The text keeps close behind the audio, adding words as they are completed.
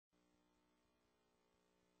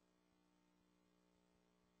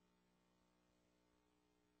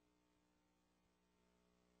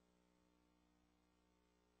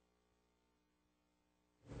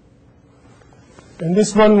In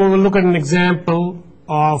this one, we will look at an example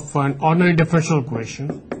of an ordinary differential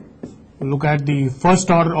equation. We'll look at the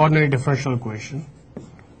first order ordinary differential equation.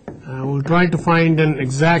 We'll try to find an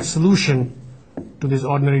exact solution to this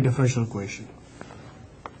ordinary differential equation.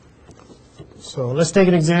 So let's take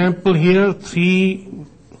an example here. 3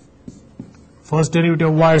 first derivative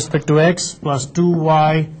of y with respect to x plus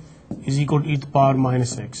 2y is equal to e to the power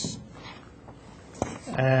minus x.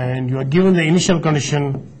 And you are given the initial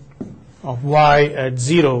condition of y at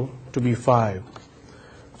 0 to be 5.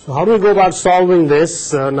 So how do we go about solving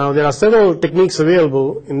this? Now there are several techniques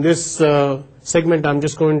available. In this segment I'm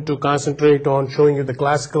just going to concentrate on showing you the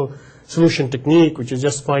classical solution technique, which is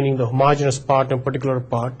just finding the homogeneous part and particular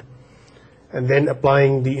part and then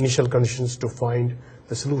applying the initial conditions to find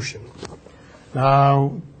the solution.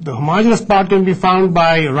 Now the homogeneous part can be found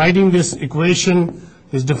by writing this equation,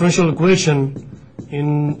 this differential equation,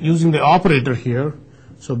 in using the operator here.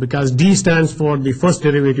 So because d stands for the first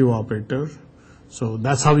derivative operator, so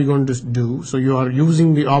that's how we're going to do. So you are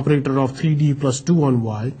using the operator of 3d plus 2 on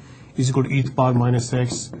y is equal to e to the power minus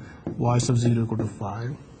x, y sub 0 equal to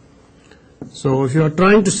 5. So if you are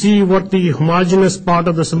trying to see what the homogeneous part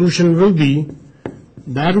of the solution will be,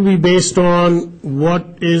 that will be based on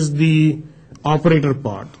what is the operator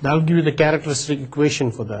part. That will give you the characteristic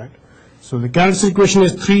equation for that. So the characteristic equation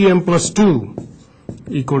is 3m plus 2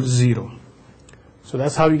 equal to 0. So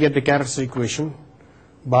that's how you get the characteristic equation,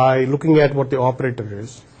 by looking at what the operator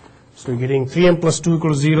is. So you're getting 3m plus 2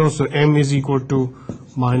 equals 0, so m is equal to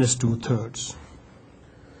minus 2/3.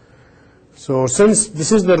 So since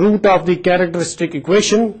this is the root of the characteristic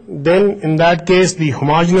equation, then in that case the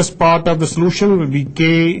homogeneous part of the solution will be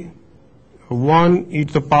k1 e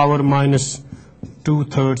to the power minus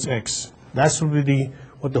 2/3 x. That will be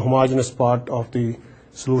what the homogeneous part of the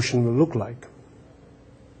solution will look like.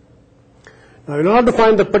 Now in order to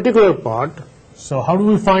find the particular part, so how do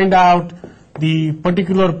we find out the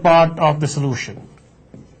particular part of the solution?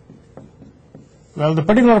 Well, the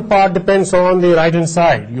particular part depends on the right hand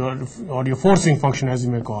side, or your forcing function as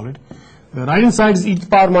you may call it. The right hand side is e to the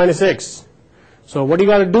power minus x. So what you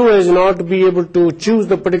got to do is, in order to be able to choose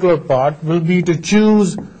the particular part, will be to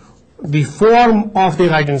choose the form of the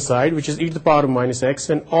right hand side, which is e to the power minus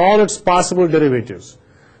x, and all its possible derivatives.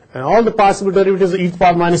 And all the possible derivatives of e to the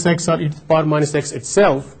power minus x are e to the power minus x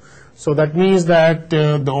itself. So that means that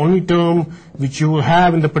the only term which you will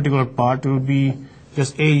have in the particular part will be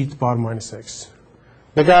just a e to the power minus x.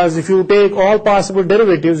 Because if you take all possible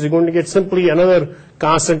derivatives, you're going to get simply another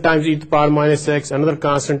constant times e to the power minus x, another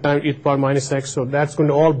constant times e to the power minus x. So that's going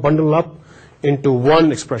to all bundle up into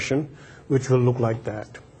one expression, which will look like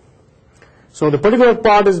that. So the particular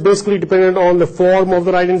part is basically dependent on the form of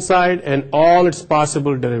the right hand side and all its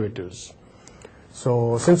possible derivatives.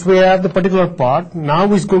 So since we have the particular part, now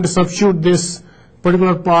we're going to substitute this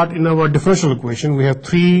particular part in our differential equation. We have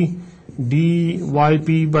 3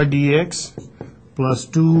 dyp by dx plus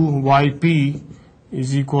 2yp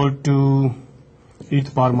is equal to e to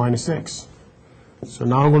the power minus x. So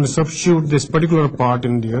now I'm going to substitute this particular part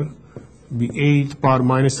in there, be a e to the power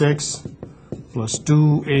minus x plus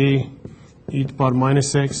 2a e to the power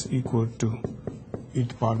minus x equal to e to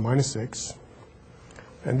the power minus x.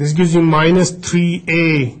 And this gives you minus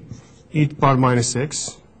 3a e to the power minus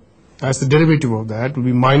x. That's the derivative of that. It will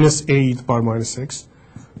be minus a e to the power minus x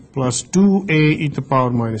plus 2a e to the power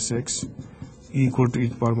minus x equal to e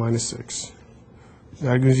to the power minus x.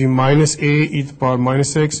 That gives you minus a e to the power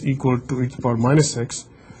minus x equal to e to the power minus x.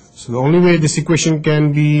 So the only way this equation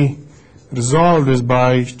can be resolved is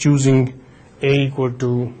by choosing a equal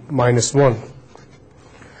to minus 1.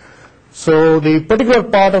 So the particular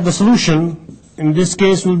part of the solution in this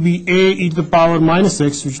case will be a e to the power minus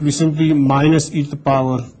x, which will be simply minus e to the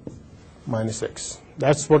power minus x.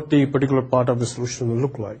 That's what the particular part of the solution will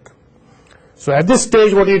look like. So at this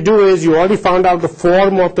stage what you do is, you already found out the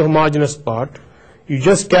form of the homogeneous part. You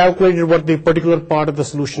just calculated what the particular part of the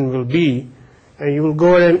solution will be, and you will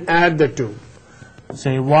go ahead and add the two.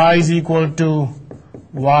 Say y is equal to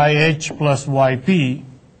yh plus yp,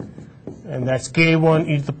 and that's k1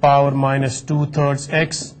 e to the power minus 2/3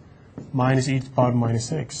 x minus e to the power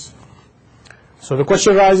minus x. So the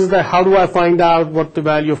question arises that how do I find out what the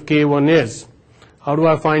value of k1 is? How do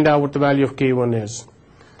I find out what the value of k1 is?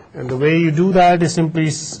 And the way you do that is simply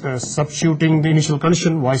substituting the initial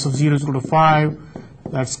condition, y sub 0 is equal to 5,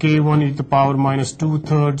 that's k1 e to the power minus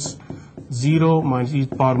 2/3 0 minus e to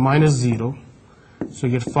the power minus 0. So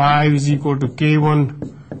you get 5 is equal to k1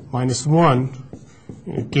 minus 1,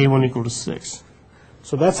 k1 equal to 6.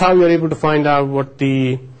 So that's how you are able to find out what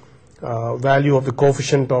the value of the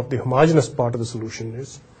coefficient of the homogeneous part of the solution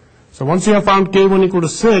is. So once you have found k1 equal to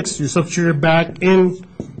 6, you substitute it back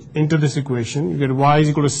into this equation. You get y is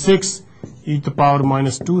equal to 6 e to the power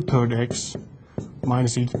minus 2/3 x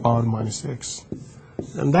minus e to the power minus x.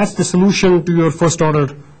 And that's the solution to your first order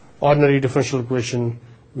ordinary differential equation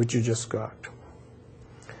which you just got.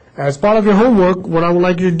 As part of your homework, what I would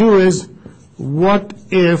like you to do is, what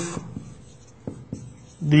if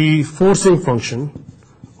the forcing function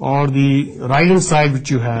or the right hand side which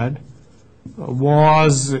you had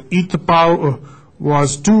was e to the power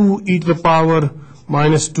was 2 e to the power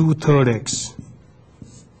minus 2/3 x.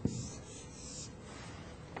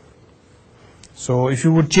 So if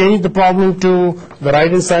you would change the problem to the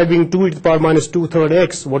right hand side being 2 e to the power minus 2/3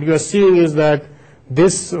 x, what you are seeing is that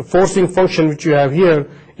this forcing function which you have here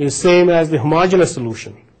is same as the homogeneous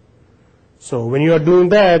solution. So when you are doing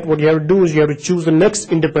that, what you have to do is you have to choose the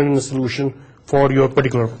next independent solution for your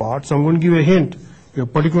particular part. So I'm going to give you a hint. Your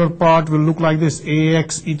particular part will look like this: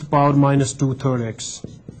 ax e to the power minus 2/3 x.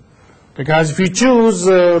 Because if you choose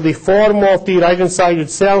the form of the right hand side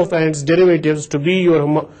itself and its derivatives to be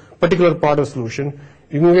your particular part of the solution,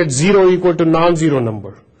 you can get 0 equal to non-zero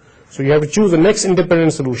number. So you have to choose the next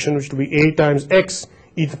independent solution, which will be a times x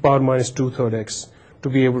e to the power minus 2/3 x, to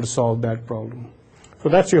be able to solve that problem. So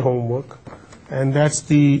that's your homework, and that's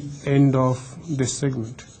the end of this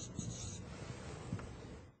segment.